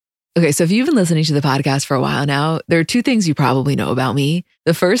Okay, so if you've been listening to the podcast for a while now, there are two things you probably know about me.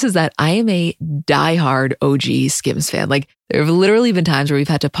 The first is that I am a diehard OG Skims fan. Like, there have literally been times where we've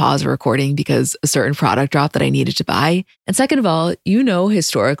had to pause a recording because a certain product dropped that I needed to buy. And second of all,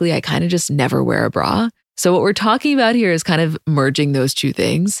 historically, I kind of just never wear a bra. So what we're talking about here is kind of merging those two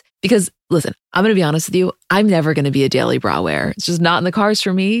things. Because listen, I'm going to be honest with you, I'm never going to be a daily bra wearer. It's just not in the cards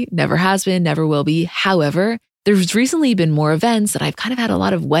for me, never has been, never will be. However, there's recently been more events and I've kind of had a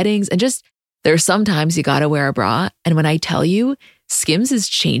lot of weddings and just there's sometimes you got to wear a bra. And when I tell you, Skims is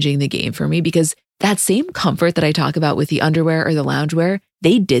changing the game for me because that same comfort that I talk about with the underwear or the loungewear,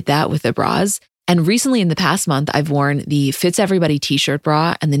 they did that with the bras. And recently in the past month, I've worn the Fits Everybody t-shirt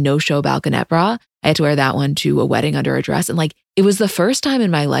bra and the no-show balconette bra. I had to wear that one to a wedding under a dress. And it was the first time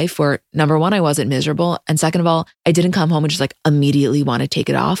in my life where number one, I wasn't miserable. And second of all, I didn't come home and just immediately want to take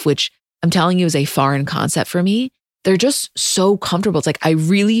it off, which I'm telling you is a foreign concept for me. They're just so comfortable. It's I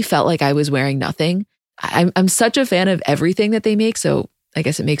really felt like I was wearing nothing. I'm such a fan of everything that they make. So I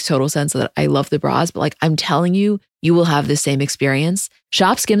guess it makes total sense that I love the bras, but I'm telling you, you will have the same experience.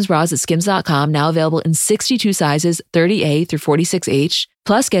 Shop Skims bras at skims.com, now available in 62 sizes, 30A through 46H.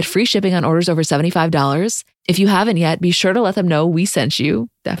 Plus, get free shipping on orders over $75. If you haven't yet, be sure to let them know we sent you.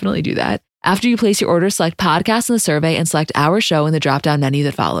 Definitely do that. After you place your order, select podcast in the survey and select our show in the drop-down menu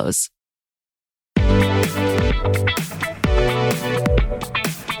that follows.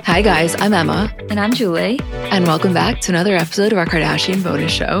 Hi guys, I'm Emma. And I'm Julie. And welcome back to another episode of our Kardashian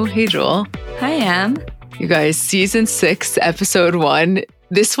bonus show. Hey Jewel. Hi Em. You guys, season 6, episode 1.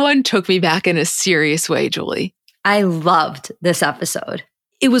 This one took me back in a serious way, Julie. I loved this episode.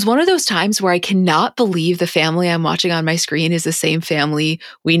 It was one of those times where I cannot believe the family I'm watching on my screen is the same family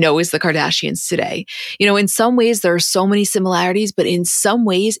we know as the Kardashians today. In some ways, there are so many similarities, but in some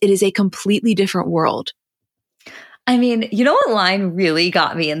ways, it is a completely different world. I mean, you know what line really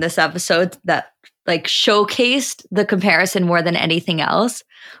got me in this episode that showcased the comparison more than anything else?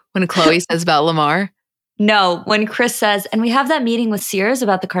 When Khloe says about Lamar? No, when Kris says, and we have that meeting with Sears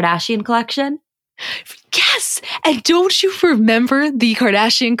about the Kardashian collection. Yes. And don't you remember the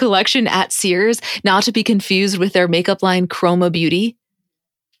Kardashian collection at Sears, not to be confused with their makeup line Chroma Beauty?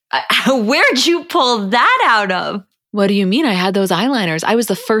 Where'd you pull that out of? What do you mean? I had those eyeliners. I was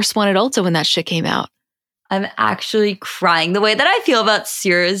the first one at Ulta when that shit came out. I'm actually crying. The way that I feel about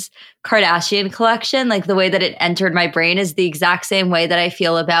Sears Kardashian collection, the way that it entered my brain is the exact same way that I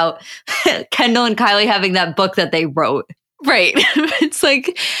feel about Kendall and Kylie having that book that they wrote. Right. It's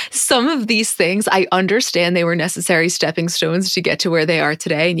some of these things, I understand they were necessary stepping stones to get to where they are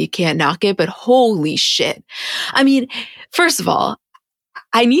today and you can't knock it, but holy shit. I mean, first of all,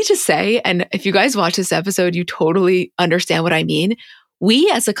 I need to say, and if you guys watch this episode, you totally understand what I mean.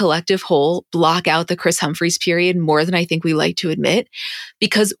 We as a collective whole block out the Kris Humphries period more than I think we like to admit,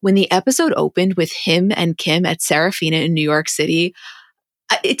 because when the episode opened with him and Kim at Serafina in New York City,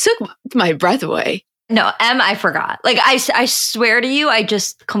 it took my breath away. No, Em, I forgot. I swear to you, I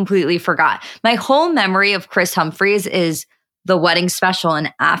just completely forgot. My whole memory of Kris Humphries is the wedding special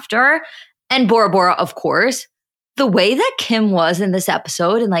and after, and Bora Bora, of course. The way that Kim was in this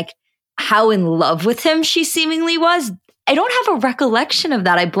episode and how in love with him she seemingly was, I don't have a recollection of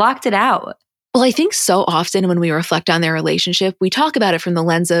that. I blocked it out. Well, I think so often when we reflect on their relationship, we talk about it from the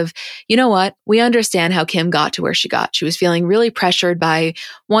lens of, you know what? We understand how Kim got to where she got. She was feeling really pressured by,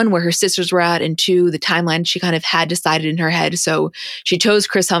 one, where her sisters were at, and two, the timeline she kind of had decided in her head. So she chose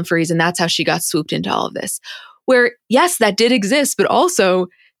Kris Humphries, and that's how she got swooped into all of this. Where, yes, that did exist, but also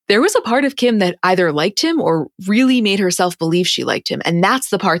there was a part of Kim that either liked him or really made herself believe she liked him. And that's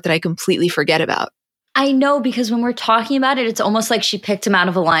the part that I completely forget about. I know, because when we're talking about it, it's almost like she picked him out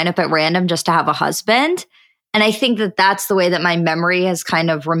of a lineup at random just to have a husband. And I think that that's the way that my memory has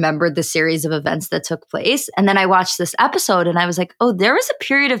kind of remembered the series of events that took place. And then I watched this episode and I was like, oh, there was a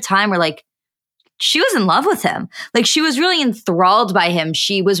period of time where she was in love with him. She was really enthralled by him.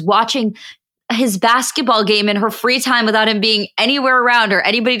 She was watching his basketball game in her free time without him being anywhere around or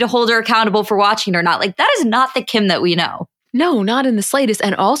anybody to hold her accountable for watching it or not. That is not the Kim that we know. No, not in the slightest.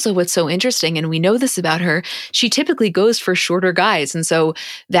 And also what's so interesting, and we know this about her, she typically goes for shorter guys. And so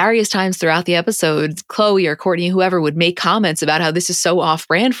various times throughout the episodes, Khloe or Kourtney, whoever would make comments about how this is so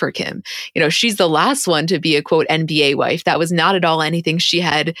off-brand for Kim. She's the last one to be a quote NBA wife. That was not at all anything she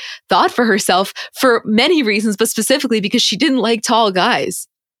had thought for herself for many reasons, but specifically because she didn't like tall guys.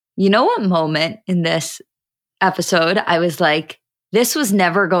 You know what moment in this episode I was like, this was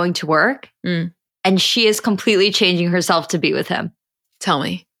never going to work? And she is completely changing herself to be with him. Tell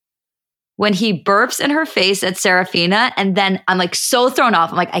me. when he burps in her face at Serafina. And then I'm like so thrown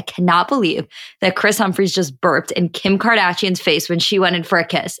off. I'm like, I cannot believe that Kris Humphries just burped in Kim Kardashian's face when she went in for a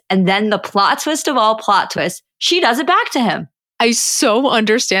kiss. And then the plot twist of all plot twists, she does it back to him. I so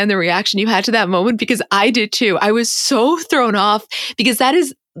understand the reaction you had to that moment because I did too. I was so thrown off because that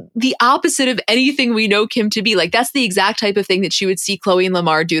is the opposite of anything we know Kim to be. Like, that's the exact type of thing that she would see Khloe and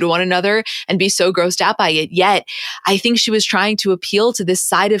Lamar do to one another and be so grossed out by it. Yet, I think she was trying to appeal to this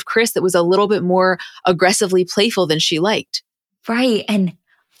side of Kris that was a little bit more aggressively playful than she liked. Right. And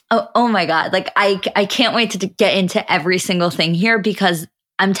oh my God, like I can't wait to get into every single thing here because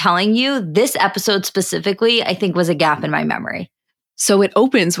I'm telling you, this episode specifically, I think was a gap in my memory. So it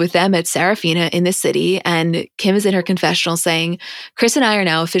opens with them at Serafina in the city, and Kim is in her confessional saying, Kris and I are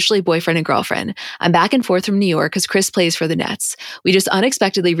now officially boyfriend and girlfriend. I'm back and forth from New York because Kris plays for the Nets. We just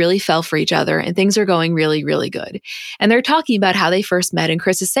unexpectedly really fell for each other, and things are going really, really good. And they're talking about how they first met, and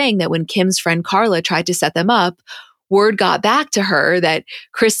Kris is saying that when Kim's friend Carla tried to set them up, word got back to her that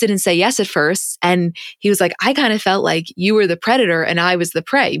Kris didn't say yes at first. And he was like, I kind of felt like you were the predator and I was the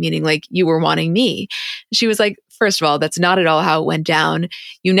prey, meaning like you were wanting me. She was like, first of all, that's not at all how it went down.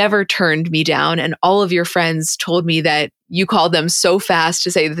 You never turned me down. And all of your friends told me that you called them so fast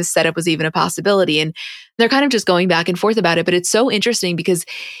to say that this setup was even a possibility. And they're kind of just going back and forth about it. But it's so interesting because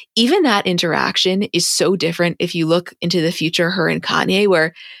even that interaction is so different if you look into the future, her and Kanye,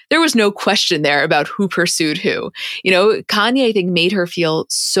 where there was no question there about who pursued who. You know, Kanye, I think, made her feel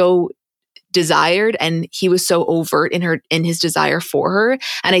so desired, and he was so overt in his desire for her.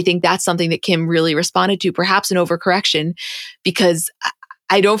 And I think that's something that Kim really responded to, perhaps an overcorrection, because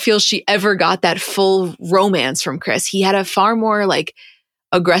I don't feel she ever got that full romance from Kris. He had a far more like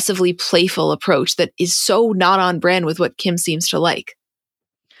aggressively playful approach that is so not on brand with what Kim seems to like.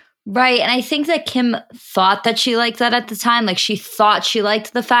 Right. And I think that Kim thought that she liked that at the time. Like she thought she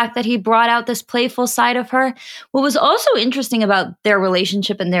liked the fact that he brought out this playful side of her. What was also interesting about their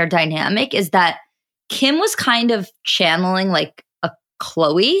relationship and their dynamic is that Kim was kind of channeling like a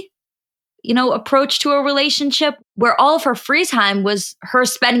Khloe, approach to a relationship where all of her free time was her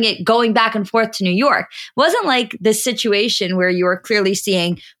spending it going back and forth to New York. It wasn't like this situation where you were clearly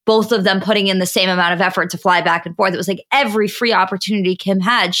seeing both of them putting in the same amount of effort to fly back and forth. It was like every free opportunity Kim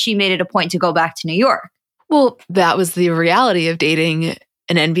had, she made it a point to go back to New York. Well, that was the reality of dating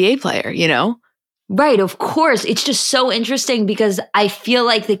an NBA player, you know? Right, of course. It's just so interesting because I feel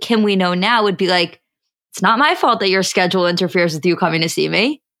like the Kim we know now would be like, it's not my fault that your schedule interferes with you coming to see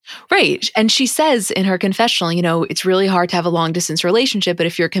me. Right. And she says in her confessional, it's really hard to have a long distance relationship, but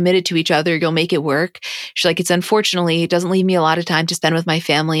if you're committed to each other, you'll make it work. She's like, it doesn't leave me a lot of time to spend with my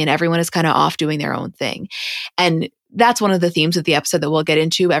family, and everyone is kind of off doing their own thing. And that's one of the themes of the episode that we'll get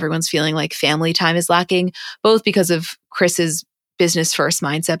into. Everyone's feeling like family time is lacking, both because of Kris's business first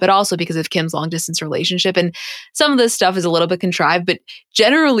mindset, but also because of Kim's long distance relationship. And some of this stuff is a little bit contrived, but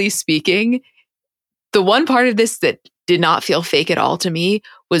generally speaking, the one part of this that did not feel fake at all to me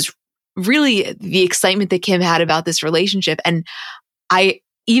was really the excitement that Kim had about this relationship. And I,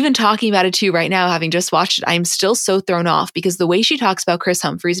 even talking about it too right now, having just watched it, I'm still so thrown off because the way she talks about Kris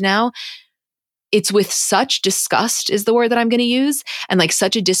Humphries now, it's with such disgust is the word that I'm going to use, and like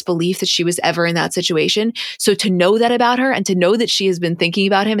such a disbelief that she was ever in that situation. So to know that about her and to know that she has been thinking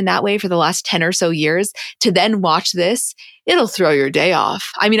about him in that way for the last 10 or so years, to then watch this, it'll throw your day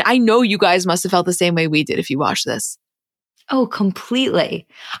off. I mean, I know you guys must have felt the same way we did if you watched this. Oh, completely.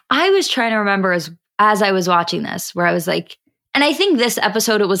 I was trying to remember as I was watching this, where I was like, and I think this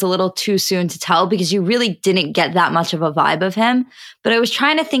episode, it was a little too soon to tell because you really didn't get that much of a vibe of him. But I was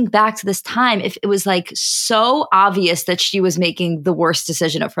trying to think back to this time if it was like so obvious that she was making the worst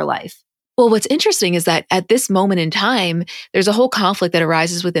decision of her life. Well, what's interesting is that at this moment in time, there's a whole conflict that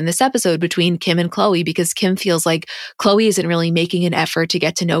arises within this episode between Kim and Khloe because Kim feels like Khloe isn't really making an effort to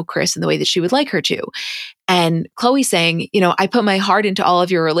get to know Kris in the way that she would like her to. And Khloe saying, I put my heart into all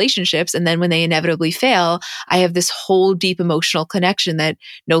of your relationships, and then when they inevitably fail, I have this whole deep emotional connection that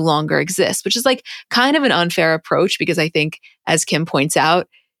no longer exists, which is like kind of an unfair approach because I think, as Kim points out,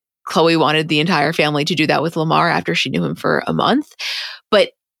 Khloe wanted the entire family to do that with Lamar after she knew him for a month.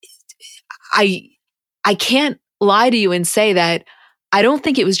 But I can't lie to you and say that I don't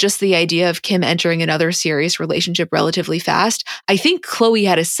think it was just the idea of Kim entering another serious relationship relatively fast. I think Khloe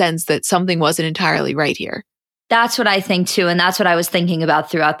had a sense that something wasn't entirely right here. That's what I think too. And that's what I was thinking about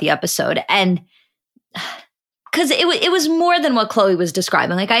throughout the episode. And because it was more than what Khloe was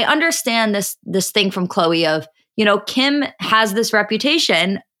describing. Like I understand this thing from Khloe of, Kim has this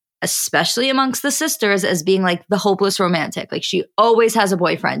reputation, especially amongst the sisters, as being like the hopeless romantic. Like she always has a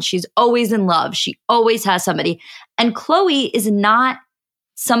boyfriend. She's always in love. She always has somebody. And Khloe is not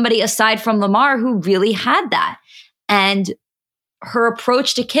somebody aside from Lamar who really had that. And her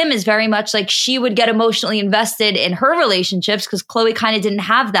approach to Kim is very much like she would get emotionally invested in her relationships because Khloe kind of didn't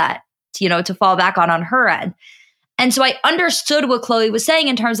have that, to fall back on her end. And so I understood what Khloe was saying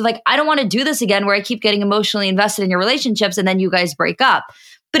in terms of like, I don't want to do this again where I keep getting emotionally invested in your relationships and then you guys break up.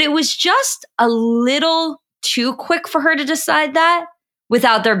 But it was just a little too quick for her to decide that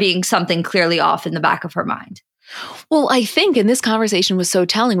without there being something clearly off in the back of her mind. Well, I think, and this conversation was so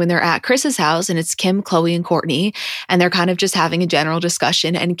telling when they're at Chris's house and it's Kim, Khloe, and Kourtney, and they're kind of just having a general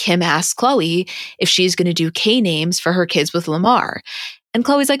discussion. And Kim asks Khloe if she's going to do K names for her kids with Lamar. And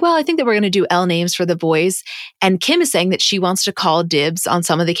Khloe's like, well, I think that we're going to do L names for the boys. And Kim is saying that she wants to call dibs on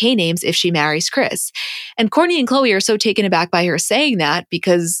some of the K names if she marries Chris. And Kourtney and Khloe are so taken aback by her saying that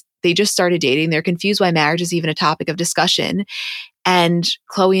because they just started dating. They're confused why marriage is even a topic of discussion. And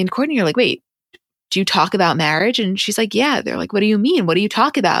Khloe and Kourtney are like, wait, do you talk about marriage? And she's like, yeah. They're like, what do you mean? What do you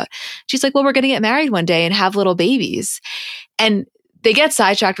talk about? She's like, well, we're going to get married one day and have little babies. And they get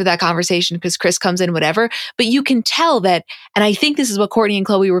sidetracked with that conversation because Chris comes in, whatever. But you can tell that, and I think this is what Kourtney and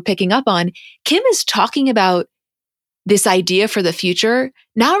Khloe were picking up on, Kim is talking about this idea for the future,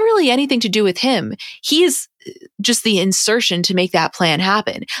 not really anything to do with him. He is just the insertion to make that plan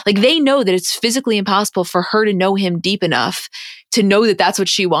happen. Like they know that it's physically impossible for her to know him deep enough to know that that's what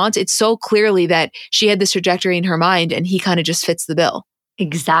she wants. It's so clearly that she had this trajectory in her mind and he kind of just fits the bill.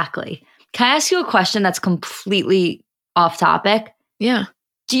 Exactly. Can I ask you a question that's completely off topic? Yeah.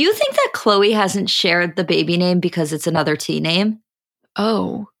 Do you think that Khloe hasn't shared the baby name because it's another T name?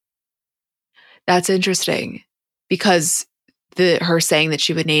 Oh, that's interesting. Because her saying that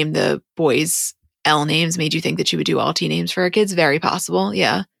she would name the boys L names made you think that she would do all T names for her kids? Very possible.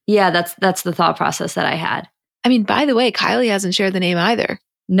 Yeah. Yeah, that's the thought process that I had. I mean, by the way, Kylie hasn't shared the name either.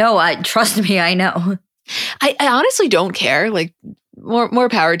 No, trust me, I know. I honestly don't care. Like, more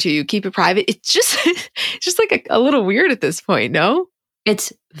power to you. Keep it private. It's just like a little weird at this point, no?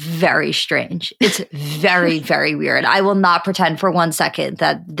 It's very strange. It's very, very weird. I will not pretend for 1 second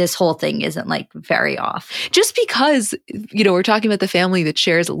that this whole thing isn't like very off. Just because, we're talking about the family that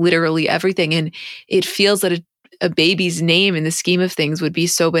shares literally everything and it feels that a baby's name in the scheme of things would be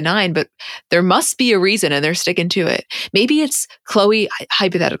so benign, but there must be a reason and they're sticking to it. Maybe it's Khloe,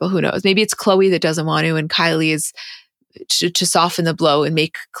 hypothetical, who knows? Maybe it's Khloe that doesn't want to and Kylie is to soften the blow and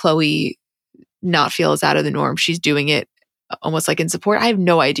make Khloe not feel as out of the norm. She's doing it almost like in support. I have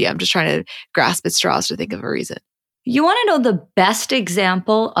no idea. I'm just trying to grasp at straws to think of a reason. You want to know the best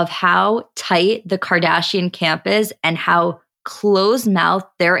example of how tight the Kardashian camp is and how closed-mouthed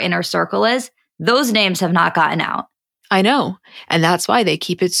their inner circle is? Those names have not gotten out. I know. And that's why they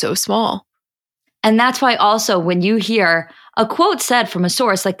keep it so small. And that's why also when you hear a quote said from a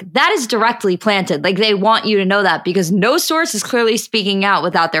source, like that is directly planted. Like they want you to know that because no source is clearly speaking out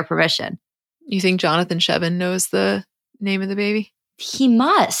without their permission. You think Jonathan Shevin knows the name of the baby? He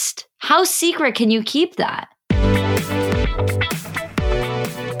must. How secret can you keep that?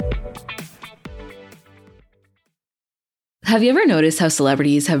 Have you ever noticed how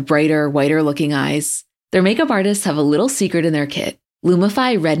celebrities have brighter, whiter looking eyes? Their makeup artists have a little secret in their kit: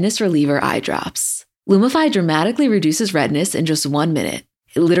 Lumify Redness Reliever Eye Drops. Lumify dramatically reduces redness in just 1 minute.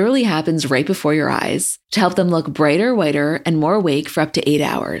 It literally happens right before your eyes to help them look brighter, whiter, and more awake for up to 8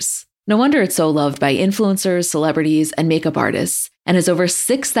 hours. No wonder it's so loved by influencers, celebrities, and makeup artists, and has over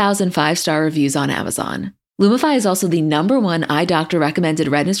 6,000 5-star reviews on Amazon. Lumify is also the #1 eye doctor recommended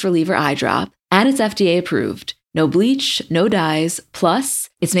redness reliever eye drop, and it's FDA approved. No bleach, no dyes, plus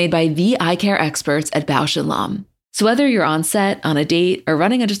it's made by the eye care experts at Bausch & Lomb. So whether you're on set, on a date, or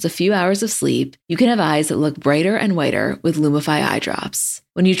running on just a few hours of sleep, you can have eyes that look brighter and whiter with Lumify eye drops.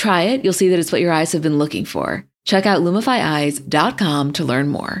 When you try it, you'll see that it's what your eyes have been looking for. Check out lumifyeyes.com to learn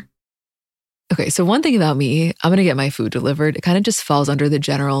more. Okay, so one thing about me, I'm going to get my food delivered. It kind of just falls under the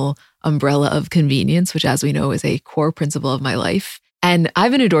general umbrella of convenience, which as we know is a core principle of my life. And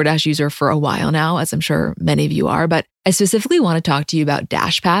I've been a DoorDash user for a while now, as I'm sure many of you are, but I specifically want to talk to you about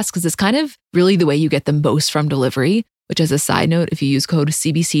DashPass because it's kind of really the way you get the most from delivery, which as a side note, if you use code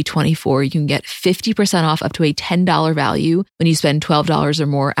CBC24, you can get 50% off up to a $10 value when you spend $12 or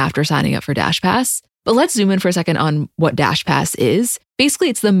more after signing up for DashPass. But let's zoom in for a second on what DashPass is. Basically,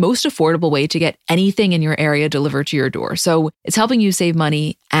 it's the most affordable way to get anything in your area delivered to your door. So it's helping you save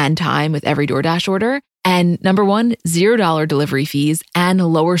money and time with every DoorDash order. And #1, $0 delivery fees and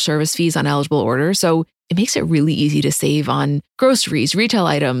lower service fees on eligible orders. So it makes it really easy to save on groceries, retail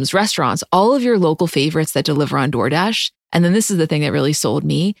items, restaurants, all of your local favorites that deliver on DoorDash. And then this is the thing that really sold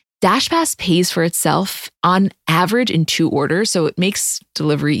me. DashPass pays for itself on average in 2 orders, so it makes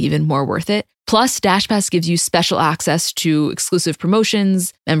delivery even more worth it. Plus, DashPass gives you special access to exclusive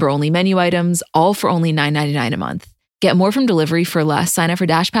promotions, member-only menu items, all for only $9.99 a month. Get more from delivery for less. Sign up for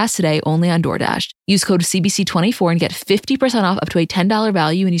DashPass today only on DoorDash. Use code CBC24 and get 50% off up to a $10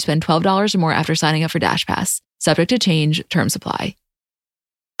 value when you spend $12 or more after signing up for DashPass. Subject to change. Terms apply.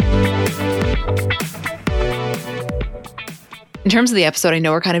 In terms of the episode, I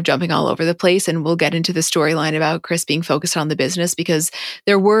know we're kind of jumping all over the place, and we'll get into the storyline about Chris being focused on the business because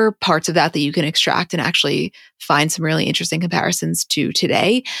there were parts of that you can extract and actually find some really interesting comparisons to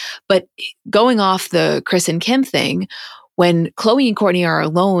today. But going off the Chris and Kim thing, when Khloe and Kourtney are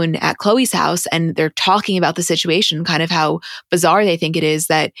alone at Khloe's house and they're talking about the situation, kind of how bizarre they think it is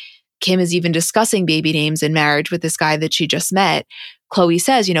that Kim is even discussing baby names in marriage with this guy that she just met. Khloe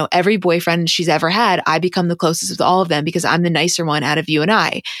says, every boyfriend she's ever had, I become the closest with all of them because I'm the nicer one out of you and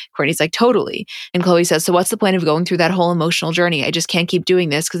I. Kourtney's like, totally. And Khloe says, so what's the point of going through that whole emotional journey? I just can't keep doing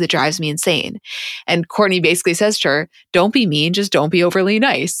this because it drives me insane. And Kourtney basically says to her, don't be mean, just don't be overly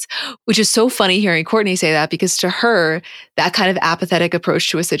nice, which is so funny hearing Kourtney say that because to her, that kind of apathetic approach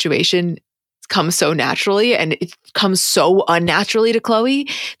to a situation comes so naturally and it comes so unnaturally to Khloe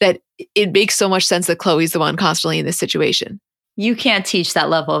that it makes so much sense that Khloe's the one constantly in this situation. You can't teach that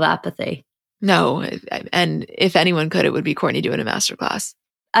level of apathy. No. And if anyone could, it would be Kourtney doing a masterclass.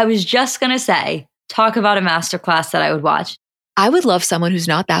 I was just going to say, talk about a masterclass that I would watch. I would love someone who's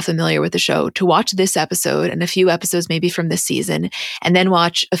not that familiar with the show to watch this episode and a few episodes maybe from this season, and then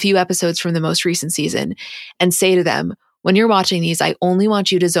watch a few episodes from the most recent season and say to them, when you're watching these, I only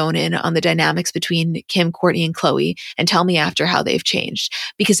want you to zone in on the dynamics between Kim, Kourtney, and Khloe and tell me after how they've changed.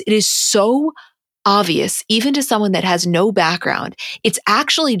 Because it is so obvious, even to someone that has no background. It's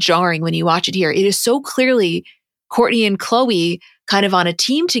actually jarring when you watch it here. It is so clearly Kourtney and Khloe kind of on a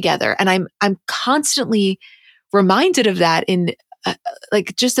team together. And I'm constantly reminded of that in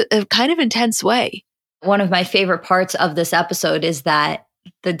just a kind of intense way. One of my favorite parts of this episode is that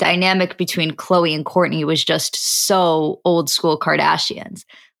the dynamic between Khloe and Kourtney was just so old school Kardashians.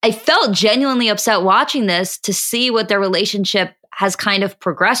 I felt genuinely upset watching this to see what their relationship has kind of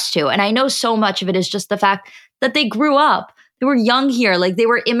progressed to. And I know so much of it is just the fact that they grew up. They were young here, they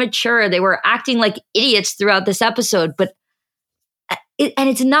were immature. They were acting like idiots throughout this episode. But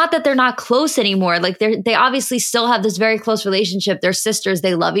it's not that they're not close anymore. They obviously still have this very close relationship. They're sisters.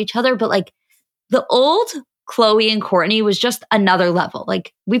 They love each other. But the old Khloe and Kourtney was just another level.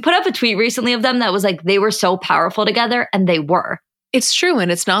 We put up a tweet recently of them that was they were so powerful together, and they were. It's true, and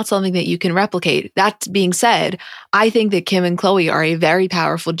it's not something that you can replicate. That being said, I think that Kim and Khloe are a very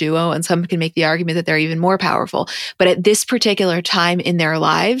powerful duo, and some can make the argument that they're even more powerful. But at this particular time in their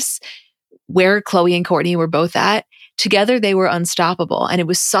lives, where Khloe and Kourtney were both at, together they were unstoppable, and it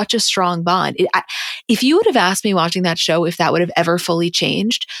was such a strong bond. If you would have asked me watching that show if that would have ever fully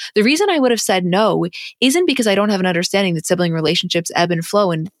changed, the reason I would have said no isn't because I don't have an understanding that sibling relationships ebb and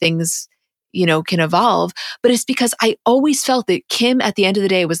flow and things can evolve. But it's because I always felt that Kim at the end of the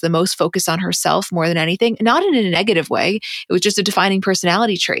day was the most focused on herself more than anything, not in a negative way. It was just a defining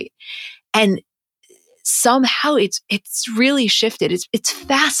personality trait. And somehow it's really shifted. It's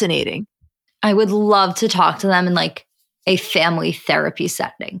fascinating. I would love to talk to them in a family therapy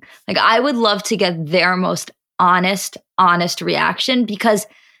setting. I would love to get their most honest reaction because,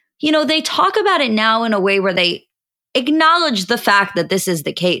 they talk about it now in a way where they acknowledge the fact that this is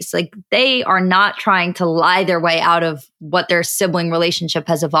the case. They are not trying to lie their way out of what their sibling relationship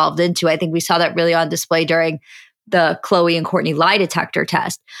has evolved into. I think we saw that really on display during the Khloe and Kourtney lie detector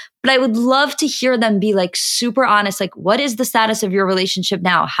test. But I would love to hear them be super honest. What is the status of your relationship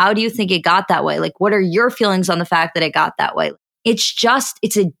now? How do you think it got that way? What are your feelings on the fact that it got that way? It's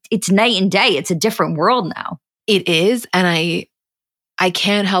night and day. It's a different world now. It is. And I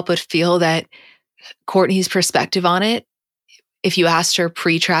can't help but feel that Kourtney's perspective on it, if you asked her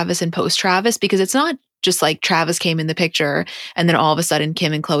pre-Travis and post-Travis, because it's not just Travis came in the picture and then all of a sudden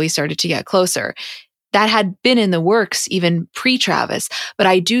Kim and Khloe started to get closer. That had been in the works even pre-Travis. But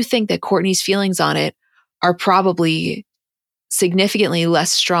I do think that Kourtney's feelings on it are probably significantly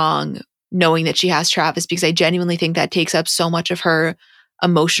less strong knowing that she has Travis, because I genuinely think that takes up so much of her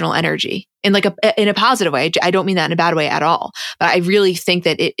emotional energy in in a positive way. I don't mean that in a bad way at all, but I really think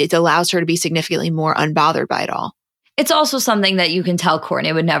that it allows her to be significantly more unbothered by it all. It's also something that you can tell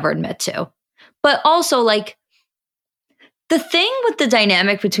Kourtney would never admit to. But also the thing with the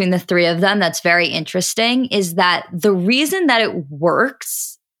dynamic between the three of them that's very interesting is that the reason that it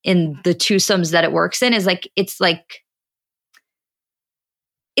works in the twosomes that it works in is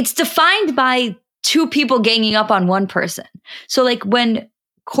it's defined by two people ganging up on one person. So when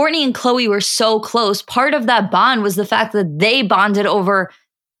Kourtney and Khloe were so close, part of that bond was the fact that they bonded over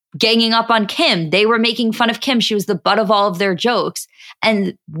ganging up on Kim. They were making fun of Kim. She was the butt of all of their jokes.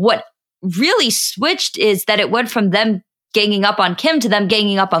 And what really switched is that it went from them ganging up on Kim to them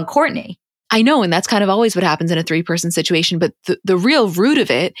ganging up on Kourtney. I know, and that's kind of always what happens in a 3-person situation. But the real root of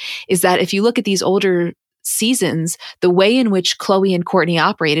it is that if you look at these older seasons, the way in which Khloe and Kourtney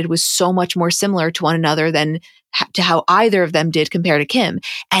operated was so much more similar to one another than to how either of them did compared to Kim.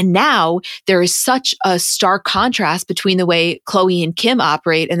 And now there is such a stark contrast between the way Khloe and Kim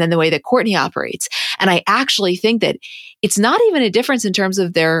operate and then the way that Kourtney operates. And I actually think that it's not even a difference in terms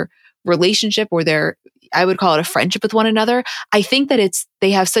of their relationship or their, I would call it a friendship with one another. I think that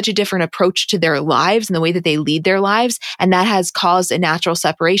they have such a different approach to their lives and the way that they lead their lives. And that has caused a natural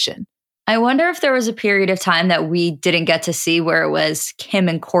separation. I wonder if there was a period of time that we didn't get to see where it was Kim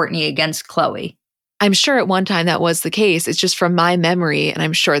and Kourtney against Khloe. I'm sure at one time that was the case. It's just from my memory, and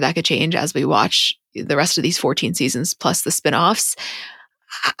I'm sure that could change as we watch the rest of these 14 seasons plus the spinoffs.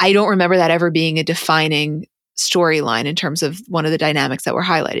 I don't remember that ever being a defining storyline in terms of one of the dynamics that were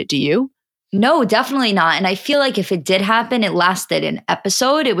highlighted. Do you? No, definitely not. And I feel like if it did happen, it lasted an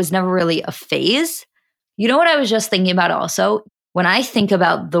episode. It was never really a phase. You know what I was just thinking about also? When I think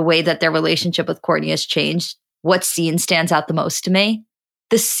about the way that their relationship with Kourtney has changed, what scene stands out the most to me?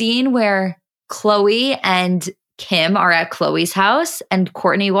 The scene where Khloe and Kim are at Khloe's house and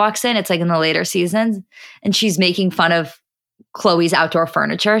Kourtney walks in. It's like in the later seasons. And she's making fun of Khloe's outdoor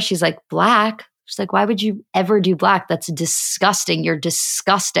furniture. She's like, black. She's like, why would you ever do black? That's disgusting. You're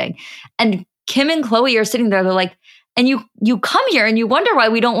disgusting. And Kim and Khloe are sitting there. They're like, and you come here and you wonder why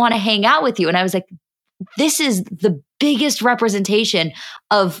we don't want to hang out with you. And I was like, this is the biggest representation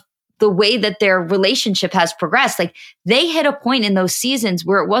of the way that their relationship has progressed. Like they hit a point in those seasons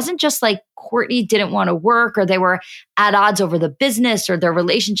where it wasn't just like Kourtney didn't want to work or they were at odds over the business or their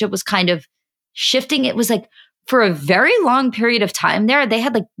relationship was kind of shifting. It was like for a very long period of time there, they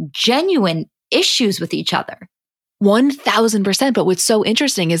had like genuine issues with each other. 1000%. But what's so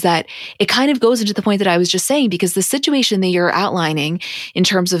interesting is that it kind of goes into the point that I was just saying, because the situation that you're outlining in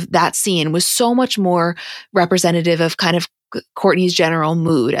terms of that scene was so much more representative of kind of Kourtney's general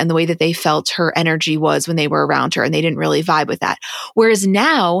mood and the way that they felt her energy was when they were around her, and they didn't really vibe with that. Whereas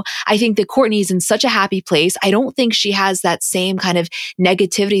now, I think that Kourtney's in such a happy place. I don't think she has that same kind of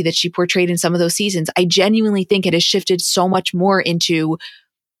negativity that she portrayed in some of those seasons. I genuinely think it has shifted so much more into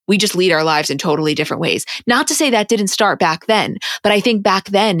we just lead our lives in totally different ways. Not to say that didn't start back then, but I think back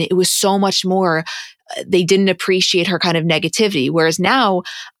then it was so much more, they didn't appreciate her kind of negativity. Whereas now,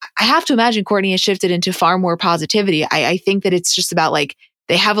 I have to imagine Kourtney has shifted into far more positivity. I think that it's just about like,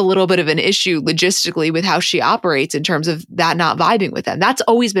 they have a little bit of an issue logistically with how she operates in terms of that not vibing with them. That's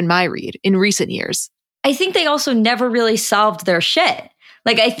always been my read in recent years. I think they also never really solved their shit.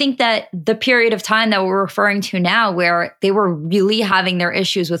 Like, I think that the period of time that we're referring to now where they were really having their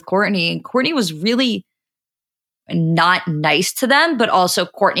issues with Kourtney, and Kourtney was really not nice to them, but also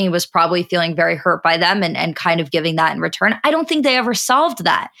Kourtney was probably feeling very hurt by them and kind of giving that in return. I don't think they ever solved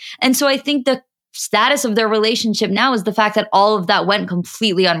that. And so I think the status of their relationship now is the fact that all of that went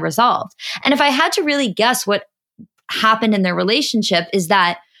completely unresolved. And if I had to really guess what happened in their relationship is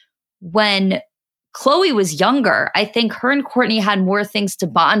that when Khloe was younger, I think her and Kourtney had more things to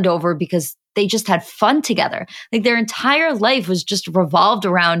bond over because they just had fun together. Like their entire life was just revolved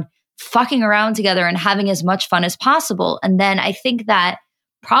around fucking around together and having as much fun as possible. And then I think that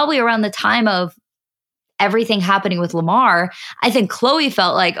probably around the time of everything happening with Lamar, I think Khloe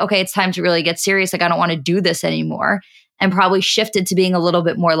felt like, okay, it's time to really get serious. Like I don't want to do this anymore. And probably shifted to being a little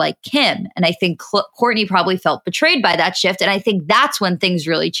bit more like Kim. And I think Kourtney probably felt betrayed by that shift. And I think that's when things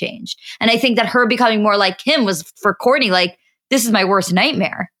really changed. And I think that her becoming more like Kim was for Kourtney, like, this is my worst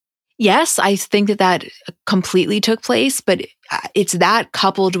nightmare. Yes, I think that completely took place, but it's that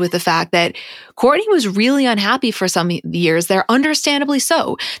coupled with the fact that Kourtney was really unhappy for some years there, understandably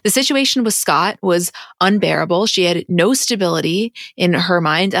so. The situation with Scott was unbearable. She had no stability in her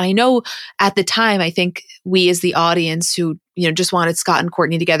mind. And I know at the time, I think we as the audience who, just wanted Scott and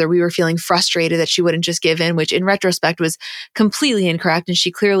Kourtney together, we were feeling frustrated that she wouldn't just give in, which in retrospect was completely incorrect. And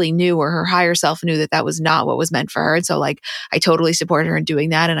she clearly knew, or her higher self knew, that that was not what was meant for her. And so I totally support her in doing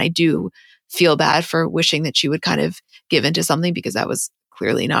that. And I do feel bad for wishing that she would kind of give into something because that was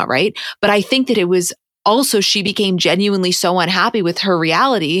clearly not right. But I think that it was also, she became genuinely so unhappy with her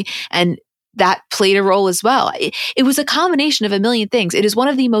reality, and that played a role as well. It was a combination of a million things. It is one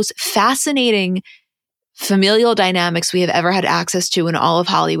of the most fascinating familial dynamics we have ever had access to in all of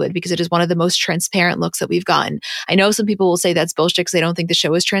Hollywood, because it is one of the most transparent looks that we've gotten. I know some people will say that's bullshit because they don't think the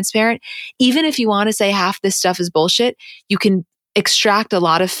show is transparent. Even if you want to say half this stuff is bullshit, you can extract a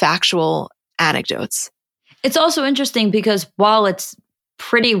lot of factual anecdotes. It's also interesting because while it's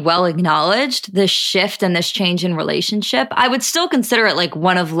pretty well acknowledged, this shift and this change in relationship, I would still consider it like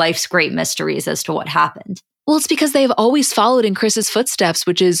one of life's great mysteries as to what happened. Well, it's because they've always followed in Chris's footsteps,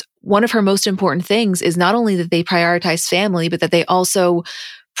 which is one of her most important things, is not only that they prioritize family, but that they also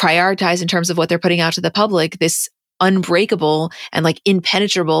prioritize in terms of what they're putting out to the public, this unbreakable and like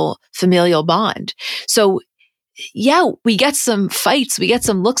impenetrable familial bond. So yeah, we get some fights, we get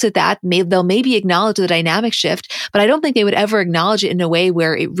some looks at that. They'll maybe acknowledge the dynamic shift, but I don't think they would ever acknowledge it in a way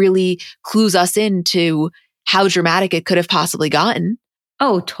where it really clues us into how dramatic it could have possibly gotten.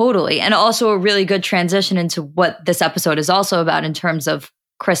 Oh, totally. And also a really good transition into what this episode is also about in terms of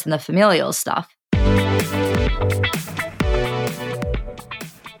Chris and the familial stuff.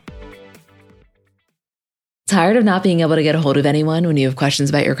 Tired of not being able to get a hold of anyone when you have questions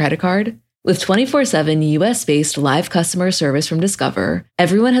about your credit card? With 24/7 US-based live customer service from Discover,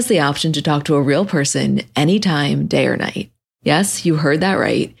 everyone has the option to talk to a real person anytime, day or night. Yes, you heard that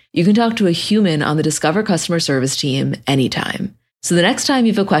right. You can talk to a human on the Discover customer service team anytime. So the next time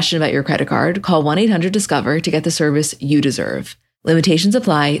you have a question about your credit card, call 1-800-DISCOVER to get the service you deserve. Limitations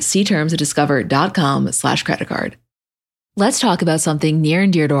apply. See terms at discover.com/creditcard. Let's talk about something near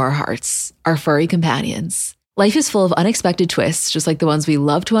and dear to our hearts, our furry companions. Life is full of unexpected twists, just like the ones we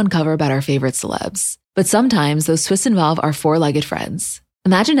love to uncover about our favorite celebs. But sometimes those twists involve our four-legged friends.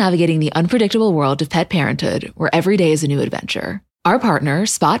 Imagine navigating the unpredictable world of pet parenthood, where every day is a new adventure. Our partner,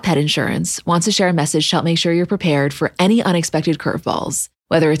 Spot Pet Insurance, wants to share a message to help make sure you're prepared for any unexpected curveballs,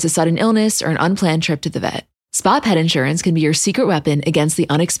 whether it's a sudden illness or an unplanned trip to the vet. Spot Pet Insurance can be your secret weapon against the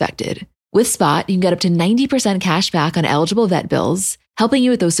unexpected. With Spot, you can get up to 90% cash back on eligible vet bills, helping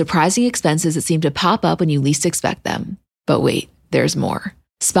you with those surprising expenses that seem to pop up when you least expect them. But wait, there's more.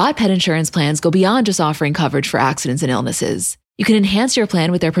 Spot Pet Insurance plans go beyond just offering coverage for accidents and illnesses. You can enhance your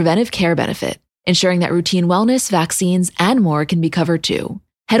plan with their preventive care benefit, ensuring that routine wellness, vaccines, and more can be covered too.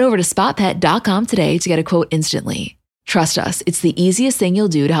 Head over to spotpet.com today to get a quote instantly. Trust us, it's the easiest thing you'll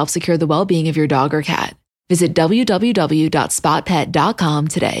do to help secure the well-being of your dog or cat. Visit www.spotpet.com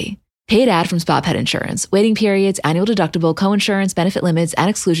today. Paid ad from Spot Pet Insurance. Waiting periods, annual deductible, coinsurance, benefit limits, and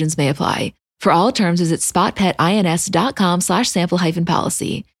exclusions may apply. For all terms, visit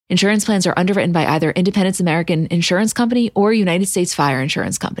spotpetins.com/sample-policy. Insurance plans are underwritten by either Independence American Insurance Company or United States Fire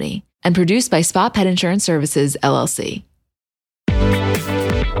Insurance Company and produced by Spot Pet Insurance Services, LLC.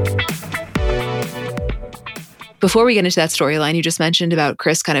 Before we get into that storyline you just mentioned about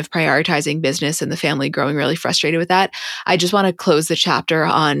Chris kind of prioritizing business and the family growing really frustrated with that, I just want to close the chapter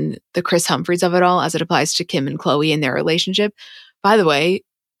on the Chris Humphreys of it all as it applies to Kim and Khloe and their relationship. By the way,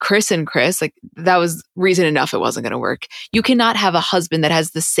 Chris and Chris, like that was reason enough it wasn't going to work. You cannot have a husband that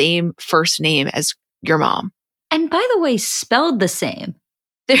has the same first name as your mom. And by the way, spelled the same.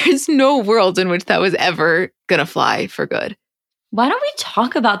 There's no world in which that was ever going to fly for good. Why don't we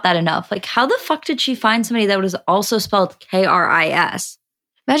talk about that enough? Like, how the fuck did she find somebody that was also spelled Kris?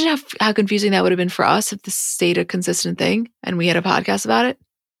 Imagine how confusing that would have been for us if this stayed a consistent thing and we had a podcast about it.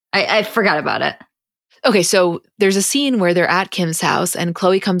 I forgot about it. Okay, so there's a scene where they're at Kim's house and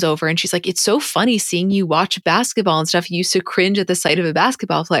Khloe comes over and she's like, it's so funny seeing you watch basketball and stuff. You used to cringe at the sight of a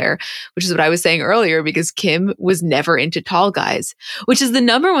basketball player, which is what I was saying earlier because Kim was never into tall guys, which is the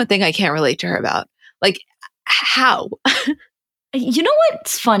number one thing I can't relate to her about. Like, how? You know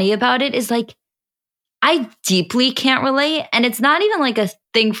what's funny about it is like, I deeply can't relate. And it's not even like a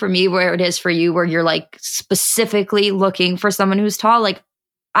thing for me where it is for you, where you're like specifically looking for someone who's tall. Like,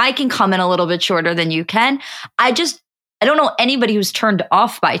 I can come in a little bit shorter than you can. I don't know anybody who's turned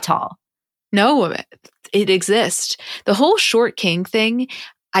off by tall. No, it exists. The whole short king thing,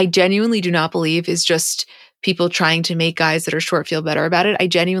 I genuinely do not believe is just people trying to make guys that are short feel better about it. I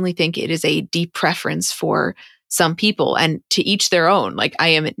genuinely think it is a deep preference for some people, and to each their own. Like, I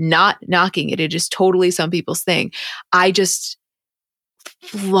am not knocking it. It is totally some people's thing. I just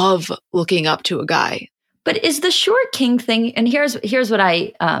love looking up to a guy. But is the short king thing, and here's what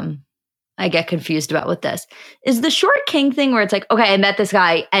I get confused about with this, is the short king thing where it's like, okay, I met this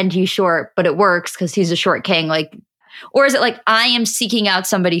guy and he's short, but it works because he's a short king. Like, or is it like, I am seeking out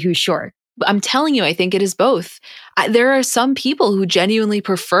somebody who's short? I'm telling you, I think it is both. There are some people who genuinely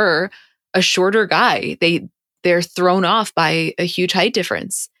prefer a shorter guy. They're thrown off by a huge height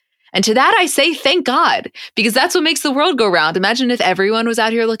difference. And to that I say, thank God, because that's what makes the world go round. Imagine if everyone was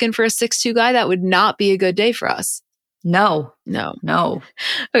out here looking for a 6'2" guy, that would not be a good day for us. No. No. No.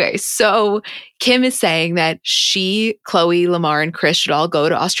 Okay, so Kim is saying that she, Chloe, Lamar, and Chris should all go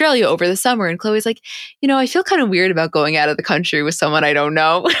to Australia over the summer. And Chloe's like, I feel kind of weird about going out of the country with someone I don't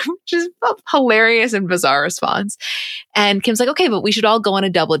know, which is a hilarious and bizarre response. And Kim's like, okay, but we should all go on a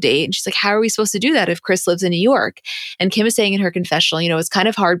double date. And she's like, how are we supposed to do that if Chris lives in New York? And Kim is saying in her confessional, it's kind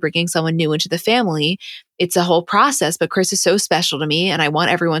of hard bringing someone new into the family. It's a whole process, but Chris is so special to me and I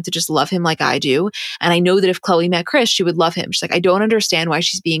want everyone to just love him like I do. And I know that if Chloe met Chris, she would love him. She's like, I don't understand why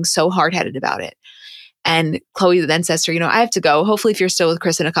she's being so hard-headed about it. And Chloe then says to her, I have to go. Hopefully if you're still with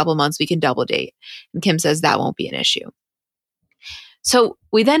Chris in a couple months, we can double date. And Kim says that won't be an issue. So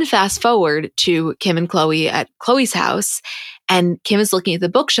we then fast forward to Kim and Chloe at Chloe's house, and Kim is looking at the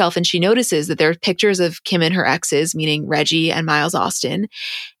bookshelf and she notices that there are pictures of Kim and her exes, meaning Reggie and Miles Austin.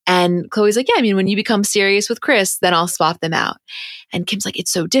 And Chloe's like, yeah, when you become serious with Chris, then I'll swap them out. And Kim's like,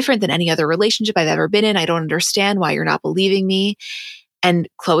 it's so different than any other relationship I've ever been in. I don't understand why you're not believing me. And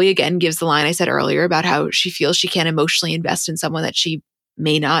Chloe again gives the line I said earlier about how she feels she can't emotionally invest in someone that she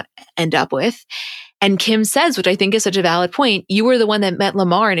may not end up with. And Kim says, which I think is such a valid point, you were the one that met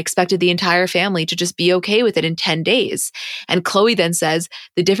Lamar and expected the entire family to just be okay with it in 10 days. And Chloe then says,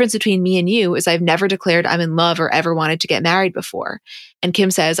 the difference between me and you is I've never declared I'm in love or ever wanted to get married before. And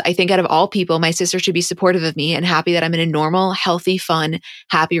Kim says, I think out of all people, my sister should be supportive of me and happy that I'm in a normal, healthy, fun,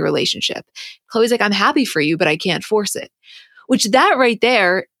 happy relationship. Chloe's like, I'm happy for you, but I can't force it. Which that right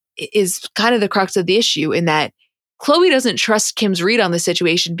there is kind of the crux of the issue, in that Chloe doesn't trust Kim's read on the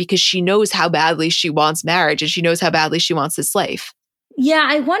situation because she knows how badly she wants marriage and she knows how badly she wants this life. Yeah,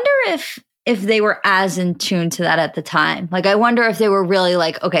 I wonder if they were as in tune to that at the time. Like, I wonder if they were really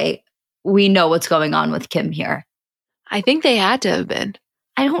like, okay, we know what's going on with Kim here. I think they had to have been.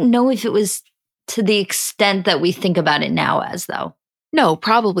 I don't know if it was to the extent that we think about it now as, though. No,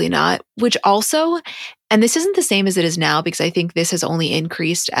 probably not. Which also, and this isn't the same as it is now because I think this has only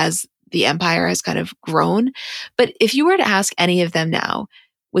increased as the empire has kind of grown. But if you were to ask any of them now,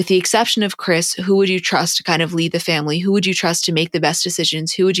 with the exception of Chris, who would you trust to kind of lead the family? Who would you trust to make the best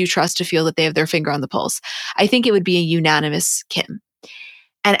decisions? Who would you trust to feel that they have their finger on the pulse? I think it would be a unanimous Kim.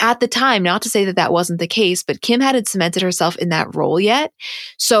 And at the time, not to say that that wasn't the case, but Kim hadn't cemented herself in that role yet.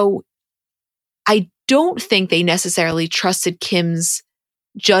 So I don't think they necessarily trusted Kim's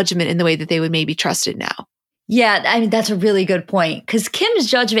judgment in the way that they would maybe trust it now. Yeah, I mean, that's a really good point. Because Kim's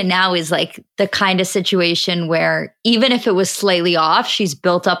judgment now is like the kind of situation where even if it was slightly off, she's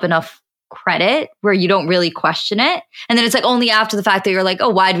built up enough credit where you don't really question it. And then it's like only after the fact that you're like, oh,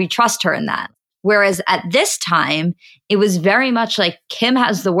 why do we trust her in that? Whereas at this time, it was very much like Kim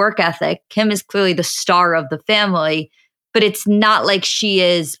has the work ethic. Kim is clearly the star of the family, but it's not like she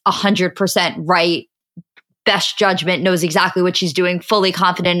is 100% right, best judgment, knows exactly what she's doing, fully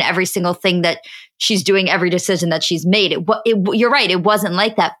confident in every single thing that she's doing, every decision that she's made. You're right. It wasn't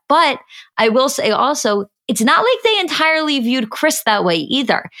like that. But I will say also, it's not like they entirely viewed Chris that way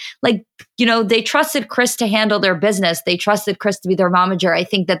either. Like, they trusted Chris to handle their business. They trusted Chris to be their momager. I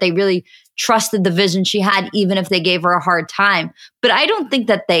think that they really trusted the vision she had, even if they gave her a hard time. But I don't think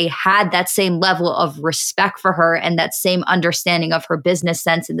that they had that same level of respect for her and that same understanding of her business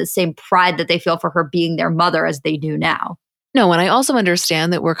sense and the same pride that they feel for her being their mother as they do now. No, and I also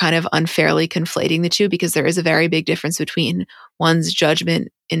understand that we're kind of unfairly conflating the two because there is a very big difference between one's judgment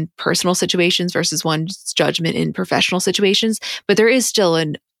in personal situations versus one's judgment in professional situations. But there is still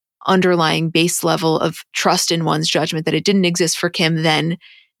an underlying base level of trust in one's judgment that it didn't exist for Kim then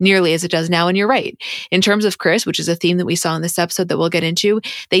nearly as it does now. And you're right. In terms of Chris, which is a theme that we saw in this episode that we'll get into,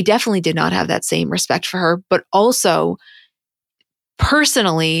 they definitely did not have that same respect for her. But also,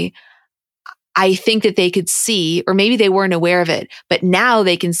 personally, I think that they could see, or maybe they weren't aware of it, but now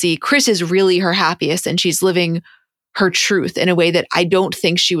they can see Chris is really her happiest and she's living her truth in a way that I don't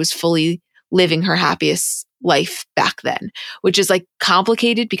think she was fully living her happiest life back then, which is like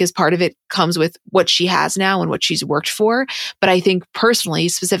complicated because part of it comes with what she has now and what she's worked for. But I think personally,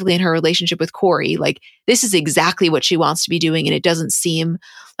 specifically in her relationship with Corey, like this is exactly what she wants to be doing and it doesn't seem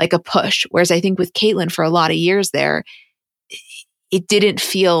like a push. Whereas I think with Caitlyn for a lot of years there, it didn't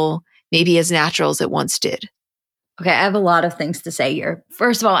feel maybe as natural as it once did. Okay, I have a lot of things to say here.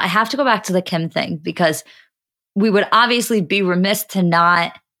 First of all, I have to go back to the Kim thing because we would obviously be remiss to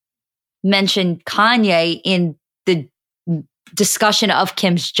not mention Kanye in the discussion of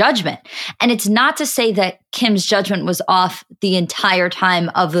Kim's judgment. And it's not to say that Kim's judgment was off the entire time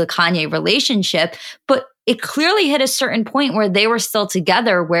of the Kanye relationship, but it clearly hit a certain point where they were still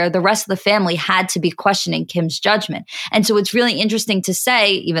together, where the rest of the family had to be questioning Kim's judgment. And so it's really interesting to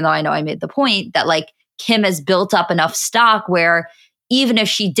say, even though I know I made the point, that like Kim has built up enough stock where even if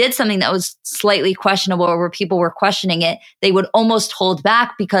she did something that was slightly questionable or where people were questioning it, they would almost hold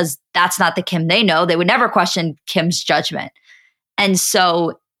back because that's not the Kim they know. They would never question Kim's judgment. And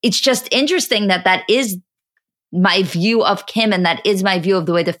so it's just interesting that that is my view of Kim and that is my view of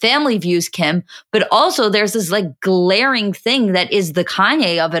the way the family views Kim. But also there's this like glaring thing that is the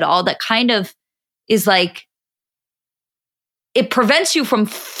Kanye of it all that kind of is like, it prevents you from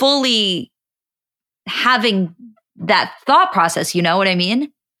fully having that thought process. You know what I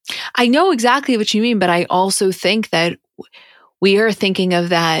mean? I know exactly what you mean, but I also think that we are thinking of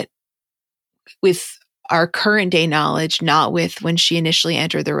that with our current day knowledge, not with when she initially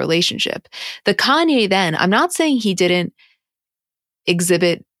entered the relationship. The Kanye then, I'm not saying he didn't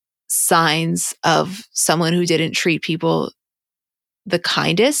exhibit signs of someone who didn't treat people the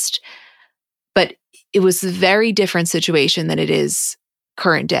kindest, but it was a very different situation than it is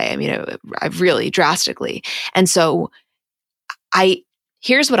current day. I mean, really drastically. And so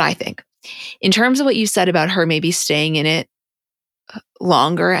here's what I think. In terms of what you said about her maybe staying in it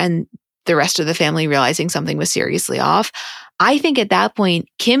longer and the rest of the family realizing something was seriously off, I think at that point,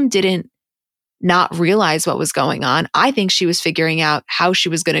 Kim didn't not realize what was going on. I think she was figuring out how she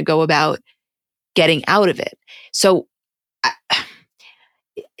was going to go about getting out of it. So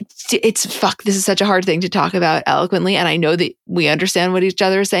this is such a hard thing to talk about eloquently. And I know that we understand what each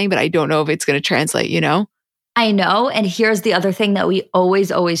other is saying, but I don't know if it's going to translate, you know? I know. And here's the other thing that we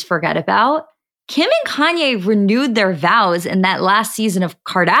always forget about. Kim and Kanye renewed their vows in that last season of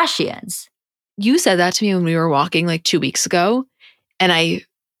Kardashians. You said that to me when we were walking like 2 weeks ago, and I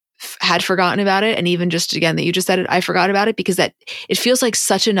had forgotten about it. And even just again that you just said it, I forgot about it because that it feels like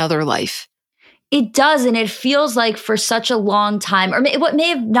such another life. It does. And it feels like for such a long time, or what may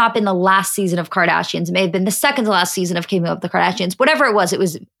have not been the last season of Kardashians, it may have been the second to last season of Keeping Up with the Kardashians, whatever it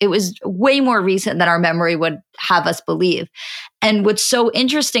was way more recent than our memory would have us believe. And what's so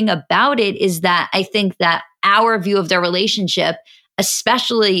interesting about it is that I think that our view of their relationship,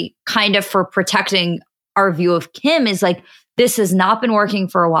 especially kind of for protecting our view of Kim, is like, this has not been working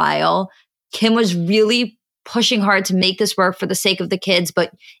for a while. Kim was really pushing hard to make this work for the sake of the kids,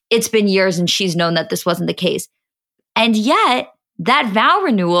 but it's been years and she's known that this wasn't the case. And yet that vow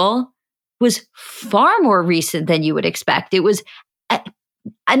renewal was far more recent than you would expect. It was, and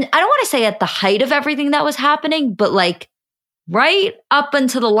I don't want to say at the height of everything that was happening, but like right up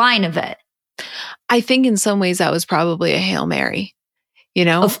into the line of it. I think in some ways that was probably a Hail Mary, you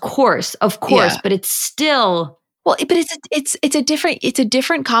know? Of course, yeah. But it's still... Well, but it's a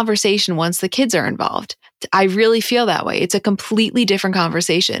different conversation once the kids are involved. I really feel that way. It's a completely different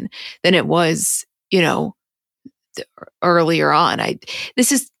conversation than it was, you know, earlier on.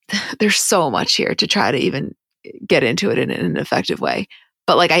 There's so much here to try to even get into it in an effective way.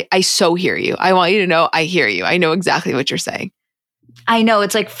 But like, I so hear you. I want you to know I hear you. I know exactly what you're saying. I know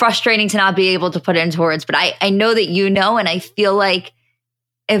it's like frustrating to not be able to put it into words, but I know that you know, and I feel like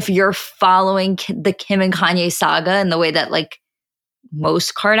if you're following the Kim and Kanye saga in the way that like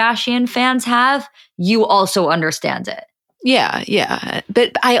most Kardashian fans have, you also understand it. Yeah.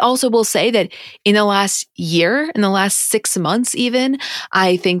 But I also will say that in the last year, in the last 6 months even,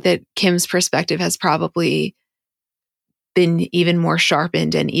 I think that Kim's perspective has probably been even more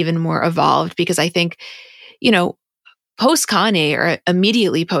sharpened and even more evolved because I think, you know, post-Kanye or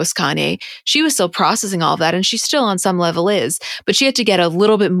immediately post-Kanye, she was still processing all of that and she still on some level is, but she had to get a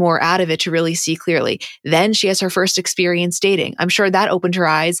little bit more out of it to really see clearly. Then she has her first experience dating. I'm sure that opened her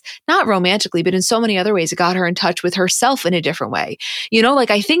eyes, not romantically, but in so many other ways. It got her in touch with herself in a different way. You know, like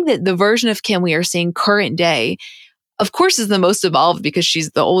I think that the version of Kim we are seeing current day, of course, is the most evolved because she's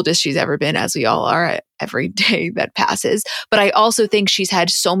the oldest she's ever been, as we all are every day that passes. But I also think she's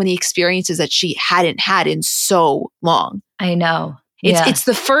had so many experiences that she hadn't had in so long. I know. It's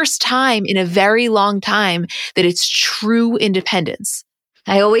the first time in a very long time that it's true independence.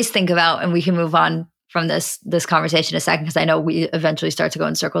 I always think about, and we can move on from this conversation in a second because I know we eventually start to go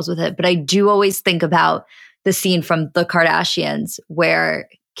in circles with it, but I do always think about the scene from The Kardashians where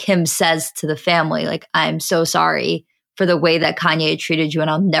Kim says to the family, like, I'm so sorry for the way that Kanye treated you and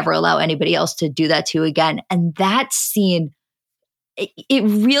I'll never allow anybody else to do that to you again. And that scene, it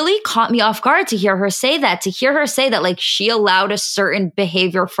really caught me off guard to hear her say that like she allowed a certain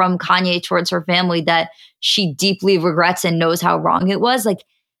behavior from Kanye towards her family that she deeply regrets and knows how wrong it was. Like,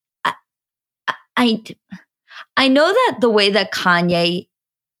 I know that the way that Kanye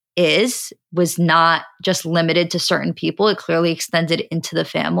was not just limited to certain people. It clearly extended into the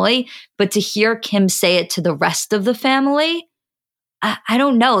family. But to hear Kim say it to the rest of the family, I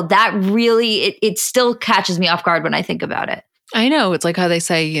don't know. That really, it still catches me off guard when I think about it. I know. It's like how they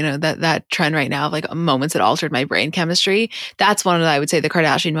say, that trend right now of like moments that altered my brain chemistry. That's one of I would say the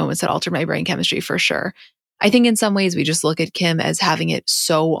Kardashian moments that altered my brain chemistry for sure. I think in some ways we just look at Kim as having it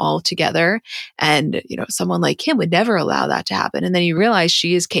so all together. And, someone like Kim would never allow that to happen. And then you realize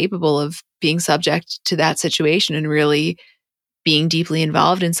she is capable of being subject to that situation and really being deeply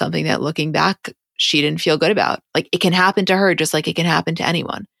involved in something that looking back, she didn't feel good about. Like it can happen to her just like it can happen to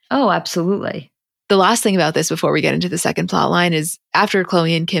anyone. Oh, absolutely. The last thing about this before we get into the second plot line is after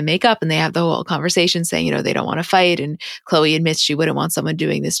Khloe and Kim make up and they have the whole conversation saying, they don't want to fight. And Khloe admits she wouldn't want someone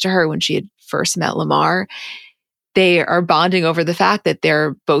doing this to her when she had first met Lamar. They are bonding over the fact that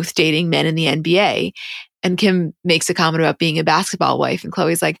they're both dating men in the NBA. And Kim makes a comment about being a basketball wife. And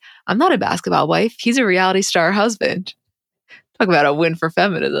Khloe's like, I'm not a basketball wife. He's a reality star husband. Talk about a win for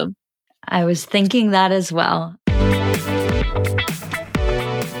feminism. I was thinking that as well.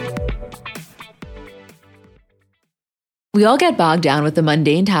 We all get bogged down with the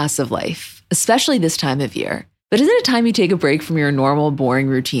mundane tasks of life, especially this time of year. But isn't it time you take a break from your normal, boring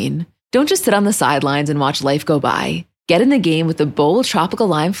routine? Don't just sit on the sidelines and watch life go by. Get in the game with the bold tropical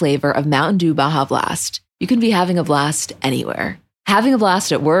lime flavor of Mountain Dew Baja Blast. You can be having a blast anywhere. Having a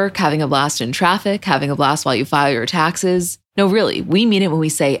blast at work, having a blast in traffic, having a blast while you file your taxes. No, really, we mean it when we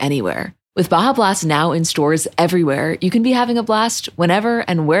say anywhere. With Baja Blast now in stores everywhere, you can be having a blast whenever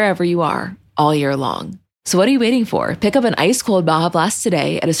and wherever you are, all year long. So what are you waiting for? Pick up an ice-cold Baja Blast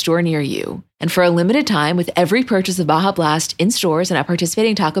today at a store near you. And for a limited time, with every purchase of Baja Blast in stores and at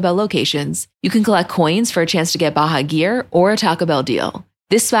participating Taco Bell locations, you can collect coins for a chance to get Baja gear or a Taco Bell deal.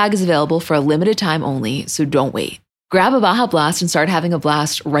 This swag is available for a limited time only, so don't wait. Grab a Baja Blast and start having a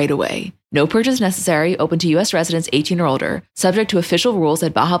blast right away. No purchase necessary, open to U.S. residents 18 or older, subject to official rules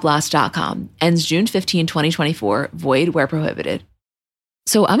at BajaBlast.com. Ends June 15, 2024, void where prohibited.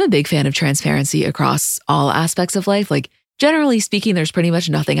 So I'm a big fan of transparency across all aspects of life. Like, generally speaking, there's pretty much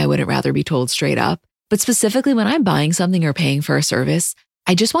nothing I wouldn't rather be told straight up. But specifically when I'm buying something or paying for a service,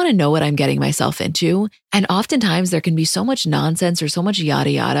 I just want to know what I'm getting myself into. And oftentimes there can be so much nonsense or so much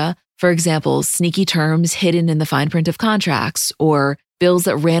yada yada. For example, sneaky terms hidden in the fine print of contracts, or bills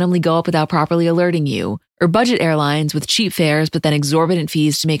that randomly go up without properly alerting you, or budget airlines with cheap fares but then exorbitant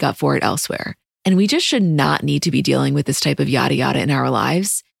fees to make up for it elsewhere. And we just should not need to be dealing with this type of yada yada in our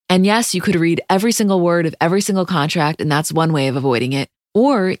lives. And yes, you could read every single word of every single contract, and that's one way of avoiding it.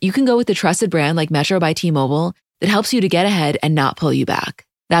 Or you can go with a trusted brand like Metro by T-Mobile that helps you to get ahead and not pull you back.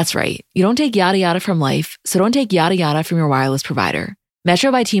 That's right. You don't take yada yada from life, so don't take yada yada from your wireless provider.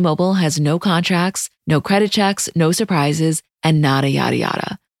 Metro by T-Mobile has no contracts, no credit checks, no surprises, and nada yada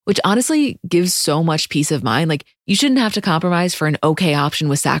yada, which honestly gives so much peace of mind. Like, you shouldn't have to compromise for an okay option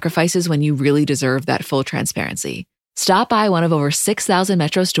with sacrifices when you really deserve that full transparency. Stop by one of over 6,000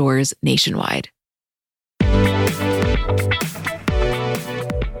 Metro stores nationwide.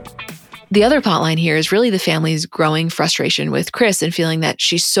 The other plotline here is really the family's growing frustration with Kris and feeling that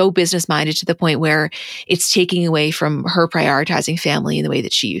she's so business-minded to the point where it's taking away from her prioritizing family in the way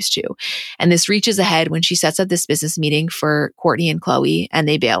that she used to. And this reaches ahead when she sets up this business meeting for Kourtney and Khloe, and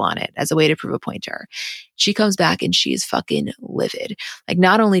they bail on it as a way to prove a point to her. She comes back and she is fucking livid. Like,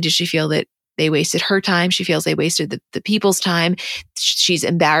 not only does she feel that they wasted her time, she feels they wasted the people's time. She's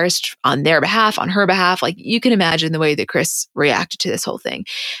embarrassed on their behalf, on her behalf. Like, you can imagine the way that Kris reacted to this whole thing.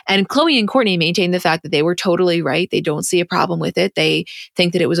 And Khloe and Kourtney maintain the fact that they were totally right. They don't see a problem with it. They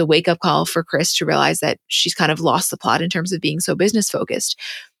think that it was a wake-up call for Kris to realize that she's kind of lost the plot in terms of being so business focused.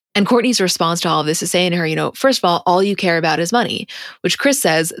 And Kourtney's response to all of this is saying to her, first of all you care about is money, which Kris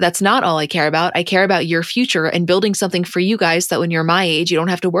says, that's not all I care about. I care about your future and building something for you guys so that when you're my age, you don't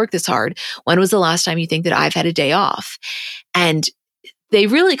have to work this hard. When was the last time you think that I've had a day off? And they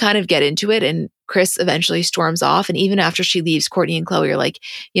really kind of get into it, and Kris eventually storms off. And even after she leaves, Kourtney and Khloe are like,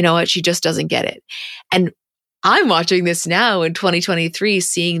 you know what? She just doesn't get it. And I'm watching this now in 2023,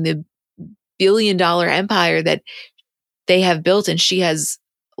 seeing the billion-dollar empire that they have built and she has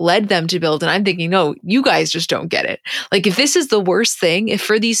led them to build. And I'm thinking, no, you guys just don't get it. Like, if this is the worst thing, if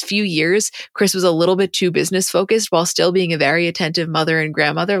for these few years, Kris was a little bit too business focused while still being a very attentive mother and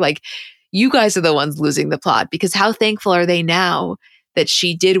grandmother, like, you guys are the ones losing the plot, because how thankful are they now that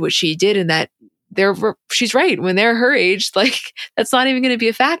she did what she did, and that she's right. When they're her age, like, that's not even going to be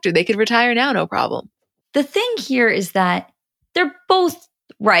a factor. They could retire now, no problem. The thing here is that they're both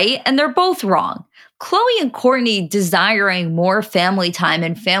right and they're both wrong. Khloe and Kourtney desiring more family time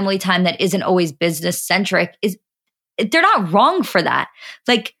and family time that isn't always business centric they're not wrong for that.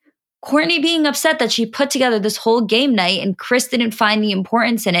 Like, Kourtney being upset that she put together this whole game night and Kris didn't find the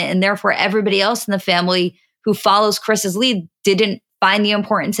importance in it, and therefore everybody else in the family who follows Kris's lead didn't find the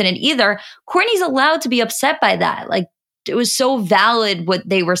importance in it either. Kourtney's allowed to be upset by that. Like, so valid what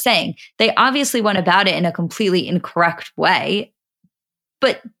they were saying. They obviously went about it in a completely incorrect way.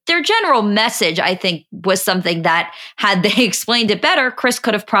 But their general message, I think, was something that had they explained it better, Chris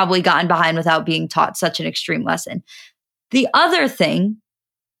could have probably gotten behind without being taught such an extreme lesson. The other thing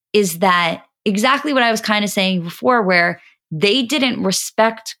is that exactly what I was kind of saying before, where they didn't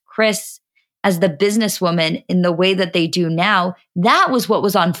respect Chris as the businesswoman in the way that they do now. That was what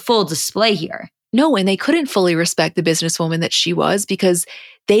was on full display here. No, and they couldn't fully respect the businesswoman that she was because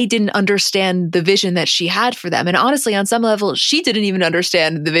they didn't understand the vision that she had for them. And honestly, on some level, she didn't even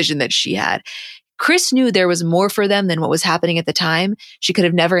understand the vision that she had. Chris knew there was more for them than what was happening at the time. She could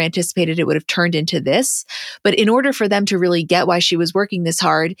have never anticipated it would have turned into this. But in order for them to really get why she was working this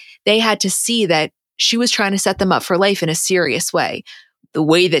hard, they had to see that she was trying to set them up for life in a serious way. The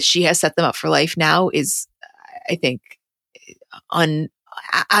way that she has set them up for life now is, I think,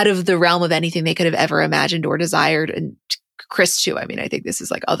 out of the realm of anything they could have ever imagined or desired. And Chris too. I mean, I think this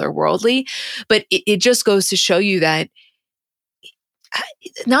is like otherworldly, but it just goes to show you that,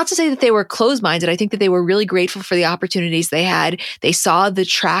 not to say that they were closed-minded. I think that they were really grateful for the opportunities they had. They saw the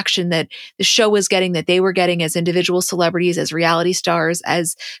traction that the show was getting, that they were getting as individual celebrities, as reality stars,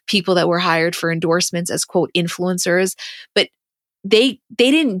 as people that were hired for endorsements, as quote influencers. But they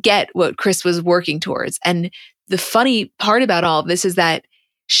didn't get what Chris was working towards. And the funny part about all of this is that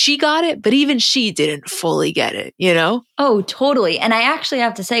she got it, but even she didn't fully get it, you know? Oh, totally. And I actually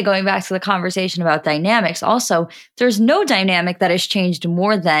have to say, going back to the conversation about dynamics, also, there's no dynamic that has changed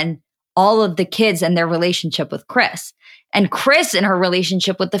more than all of the kids and their relationship with Chris. And Chris and her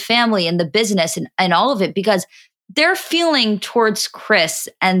relationship with the family and the business and all of it, because their feeling towards Chris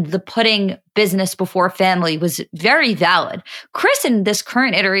and the putting business before family was very valid. Chris, in this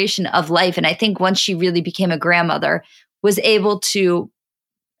current iteration of life, and I think once she really became a grandmother, was able to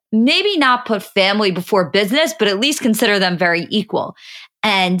maybe not put family before business, but at least consider them very equal.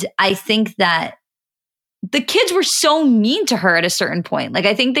 And I think that the kids were so mean to her at a certain point. Like,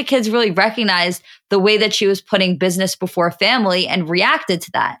 I think the kids really recognized the way that she was putting business before family and reacted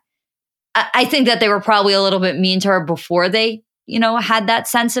to that. I think that they were probably a little bit mean to her before they, had that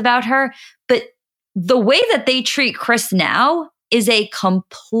sense about her. But the way that they treat Chris now is a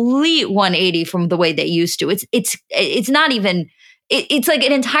complete 180 from the way they used to. It's not even, it's like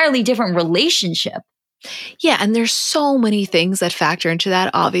an entirely different relationship. Yeah. And there's so many things that factor into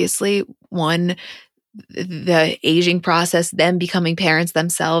that. Obviously, one, the aging process, them becoming parents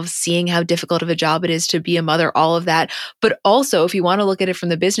themselves, seeing how difficult of a job it is to be a mother, all of that. But also, if you want to look at it from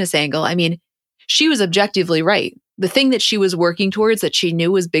the business angle, I mean, she was objectively right. The thing that she was working towards that she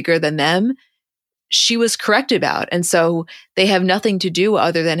knew was bigger than them, she was correct about. And so they have nothing to do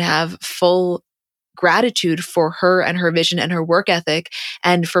other than have full gratitude for her and her vision and her work ethic,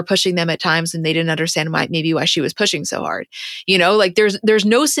 and for pushing them at times when they didn't understand why she was pushing so hard. Like there's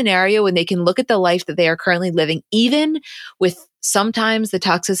no scenario when they can look at the life that they are currently living, even with sometimes the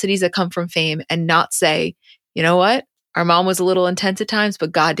toxicities that come from fame, and not say, you know what, our mom was a little intense at times,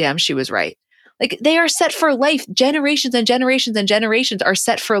 but goddamn, she was right. Like, they are set for life. Generations and generations and generations are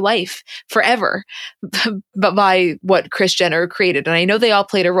set for life forever but by what Kris Jenner created. And I know they all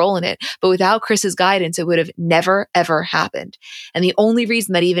played a role in it, but without Kris's guidance, it would have never, ever happened. And the only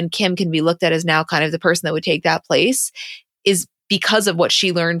reason that even Kim can be looked at as now kind of the person that would take that place is because of what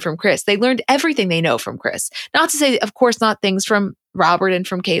she learned from Kris. They learned everything they know from Kris. Not to say, of course, not things from Robert and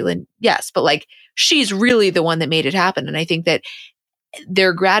from Caitlyn. Yes, but like, she's really the one that made it happen. And I think that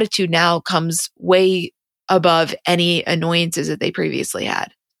their gratitude now comes way above any annoyances that they previously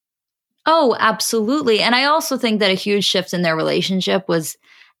had. Oh, absolutely. And I also think that a huge shift in their relationship was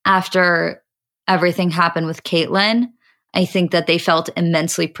after everything happened with Caitlyn. I think that they felt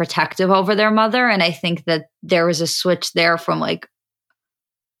immensely protective over their mother. And I think that there was a switch there from like,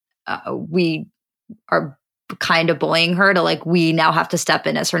 we are kind of bullying her to like, we now have to step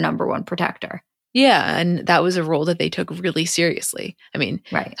in as her number one protector. Yeah. And that was a role that they took really seriously. I mean,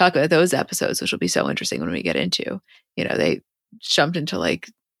 right. Talk about those episodes, which will be so interesting when we get into, they jumped into like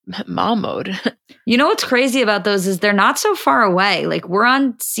mom mode. What's crazy about those is they're not so far away. Like, we're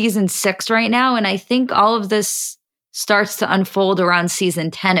on season 6 right now. And I think all of this starts to unfold around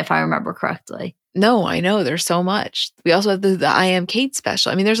season 10, if I remember correctly. No, I know. There's so much. We also have the I Am Kate special.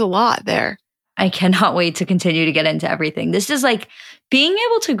 I mean, there's a lot there. I cannot wait to continue to get into everything. This is like being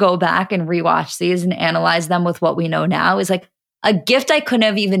able to go back and rewatch these and analyze them with what we know now is like a gift I couldn't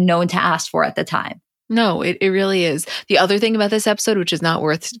have even known to ask for at the time. No, it really is. The other thing about this episode, which is not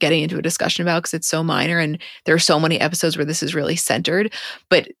worth getting into a discussion about because it's so minor and there are so many episodes where this is really centered,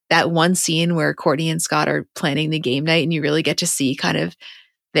 but that one scene where Courtney and Scott are planning the game night and you really get to see kind of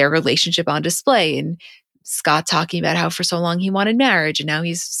their relationship on display, and Scott talking about how for so long he wanted marriage and now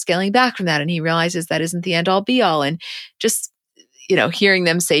he's scaling back from that and he realizes that isn't the end all be all. And just, hearing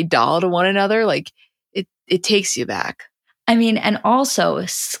them say doll to one another, like it takes you back. I mean, and also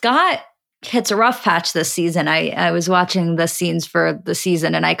Scott hits a rough patch this season. I was watching the scenes for the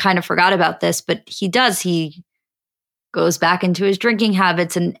season and I kind of forgot about this, but he goes back into his drinking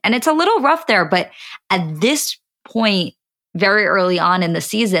habits and it's a little rough there. But at this point, very early on in the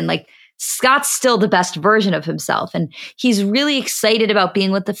season, like Scott's still the best version of himself. And he's really excited about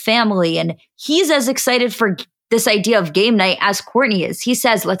being with the family. And he's as excited for this idea of game night as Courtney is. He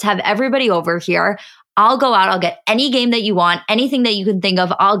says, let's have everybody over here. I'll go out. I'll get any game that you want, anything that you can think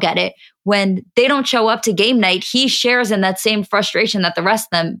of, I'll get it. When they don't show up to game night, he shares in that same frustration that the rest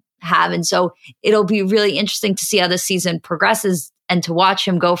of them have. And so it'll be really interesting to see how this season progresses and to watch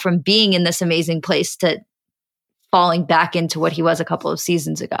him go from being in this amazing place to falling back into what he was a couple of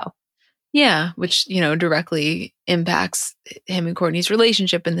seasons ago. Yeah, which, directly impacts him and Courtney's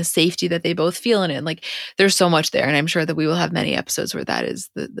relationship and the safety that they both feel in it. Like there's so much there. And I'm sure that we will have many episodes where that is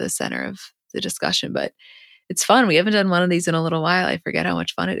the center of the discussion, but it's fun. We haven't done one of these in a little while. I forget how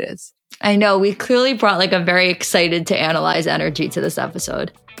much fun it is. I know. We clearly brought like a very excited to analyze energy to this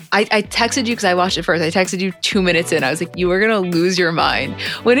episode. I texted you because I watched it first. I texted you 2 minutes in. I was like, you were going to lose your mind.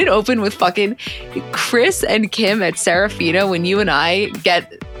 When it opened with fucking Chris and Kim at Serafina, when you and I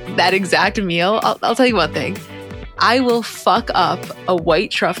get that exact meal, I'll tell you one thing. I will fuck up a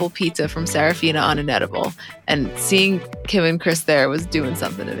white truffle pizza from Serafina on an edible. And seeing Kim and Chris there was doing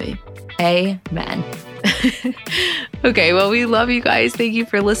something to me. Amen. Okay, well, we love you guys. Thank you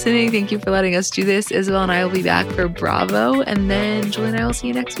for listening. Thank you for letting us do this. Isabel and I will be back for Bravo. And then Julie and I will see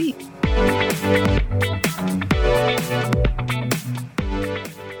you next week.